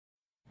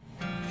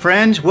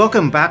Friends,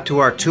 welcome back to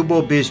our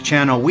TuboBiz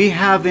channel. We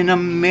have an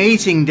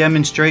amazing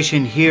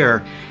demonstration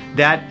here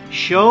that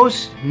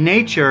shows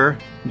nature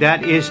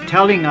that is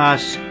telling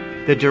us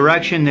the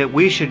direction that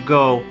we should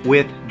go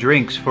with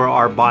drinks for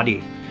our body.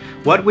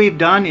 What we've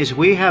done is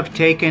we have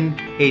taken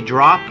a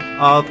drop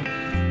of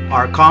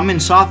our common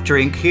soft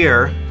drink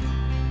here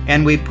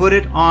and we put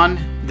it on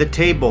the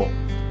table.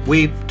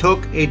 We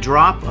took a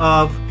drop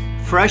of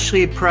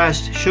freshly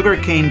pressed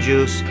sugarcane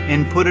juice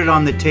and put it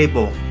on the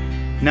table.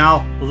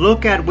 Now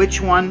look at which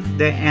one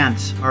the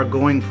ants are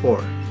going for.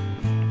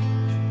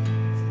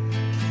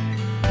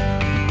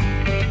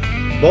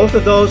 Both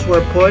of those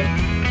were put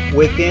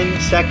within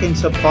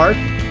seconds apart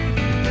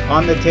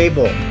on the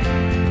table.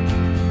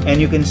 And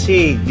you can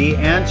see the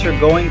ants are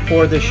going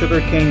for the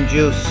sugarcane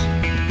juice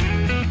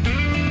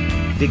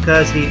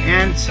because the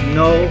ants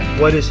know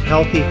what is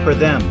healthy for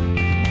them.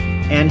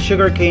 And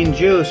sugarcane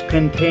juice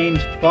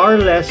contains far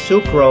less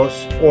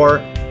sucrose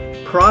or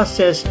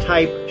processed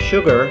type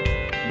sugar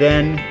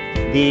than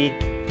the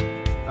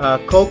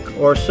Coke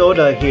or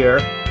soda here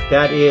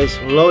that is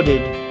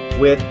loaded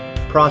with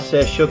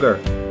processed sugar.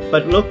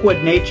 But look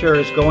what nature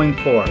is going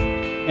for.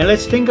 And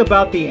let's think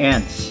about the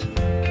ants.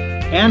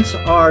 Ants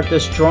are the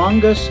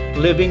strongest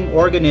living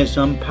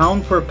organism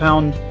pound for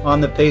pound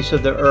on the face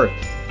of the earth.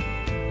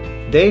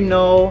 They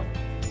know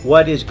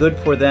what is good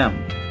for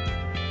them,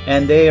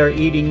 and they are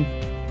eating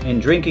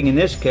and drinking, in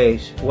this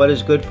case, what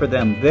is good for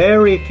them.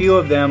 Very few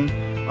of them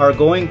are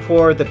going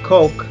for the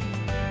Coke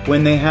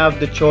when they have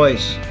the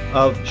choice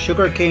of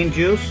sugarcane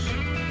juice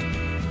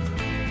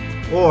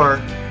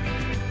or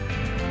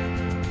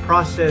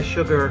processed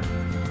sugar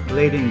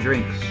laden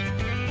drinks.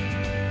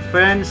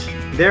 Friends,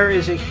 there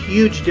is a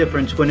huge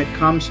difference when it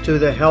comes to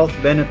the health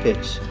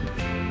benefits.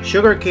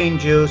 Sugarcane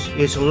juice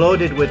is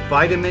loaded with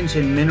vitamins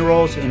and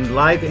minerals and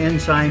live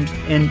enzymes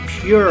and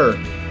pure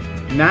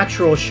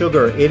natural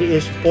sugar. It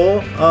is full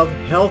of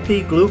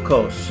healthy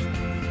glucose.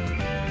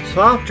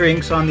 Soft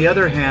drinks, on the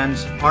other hand,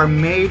 are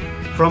made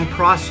from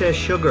processed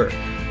sugar.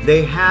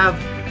 They have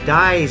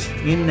dyes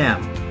in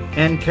them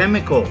and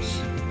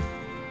chemicals.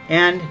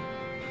 And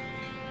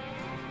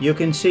you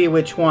can see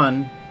which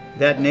one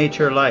that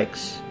nature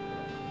likes.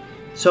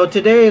 So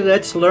today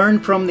let's learn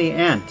from the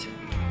ant,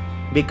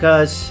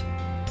 because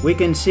we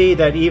can see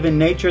that even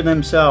nature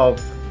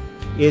themselves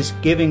is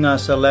giving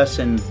us a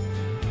lesson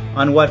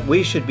on what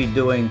we should be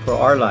doing for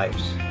our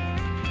lives.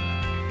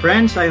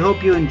 Friends, I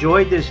hope you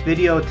enjoyed this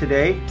video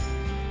today.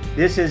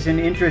 This is an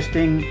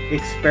interesting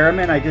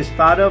experiment I just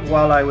thought of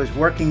while I was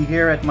working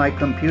here at my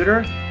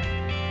computer.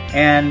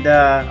 And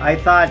I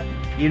thought,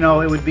 you know,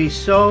 it would be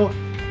so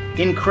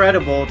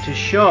incredible to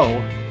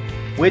show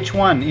which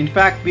one. In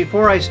fact,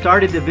 before I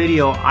started the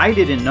video, I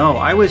didn't know.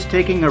 I was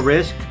taking a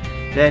risk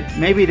that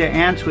maybe the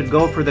ants would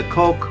go for the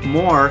Coke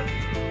more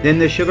than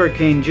the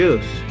sugarcane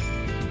juice.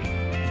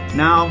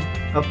 Now,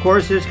 of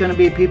course, there's going to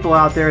be people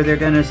out there, they're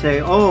going to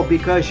say, oh,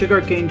 because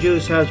sugarcane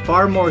juice has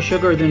far more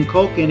sugar than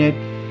Coke in it.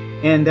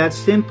 And that's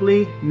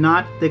simply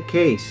not the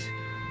case.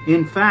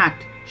 In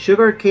fact,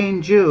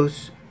 sugarcane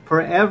juice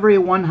for every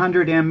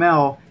 100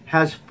 ml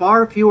has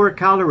far fewer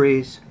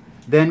calories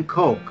than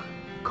Coke.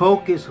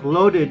 Coke is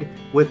loaded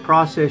with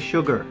processed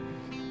sugar.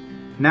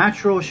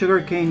 Natural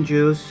sugarcane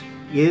juice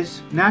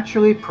is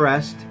naturally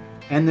pressed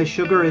and the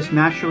sugar is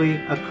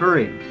naturally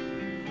occurring.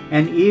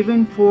 And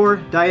even for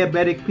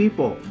diabetic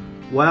people,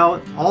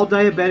 while all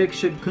diabetics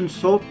should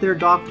consult their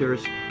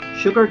doctors,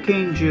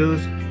 sugarcane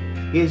juice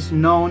is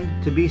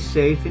known to be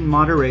safe in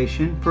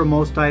moderation for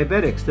most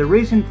diabetics. The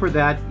reason for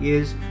that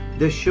is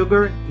the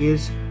sugar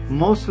is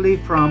mostly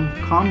from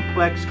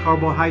complex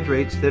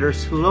carbohydrates that are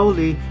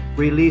slowly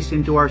released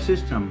into our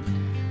system.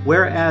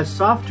 Whereas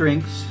soft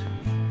drinks,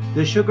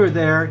 the sugar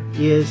there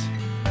is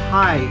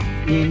high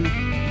in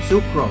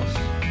sucrose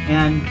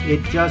and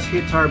it just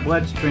hits our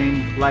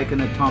bloodstream like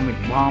an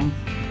atomic bomb,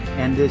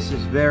 and this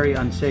is very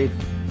unsafe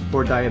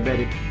for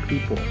diabetic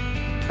people.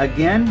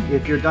 Again,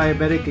 if you're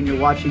diabetic and you're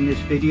watching this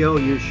video,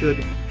 you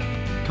should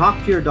talk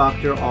to your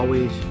doctor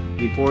always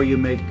before you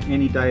make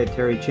any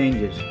dietary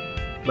changes.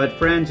 But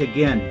friends,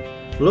 again,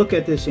 look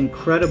at this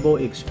incredible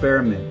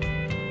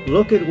experiment.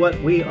 Look at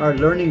what we are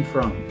learning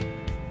from.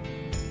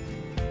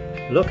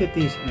 Look at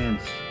these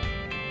ants.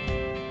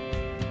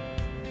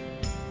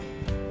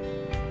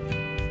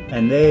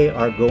 And they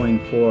are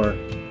going for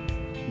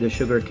the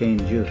sugarcane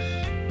juice.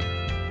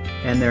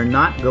 And they're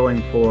not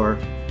going for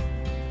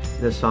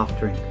the soft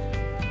drink.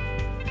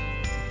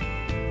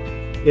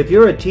 If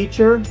you're a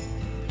teacher,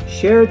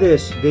 share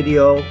this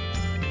video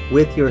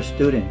with your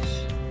students.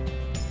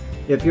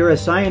 If you're a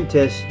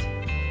scientist,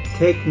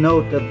 take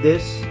note of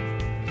this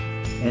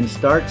and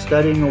start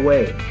studying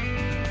away,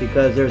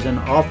 because there's an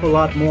awful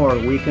lot more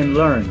we can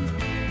learn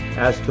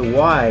as to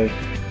why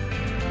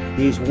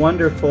these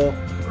wonderful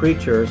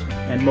creatures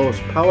and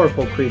most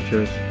powerful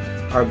creatures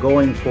are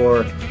going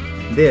for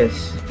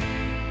this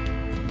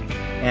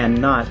and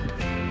not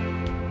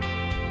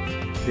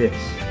this.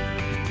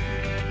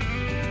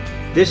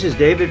 This is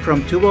David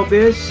from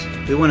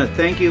TuboBiz. We want to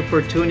thank you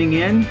for tuning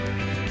in,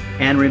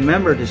 And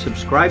remember to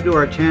subscribe to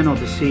our channel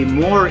to see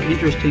more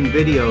interesting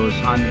videos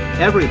on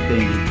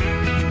everything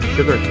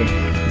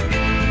sugarcane.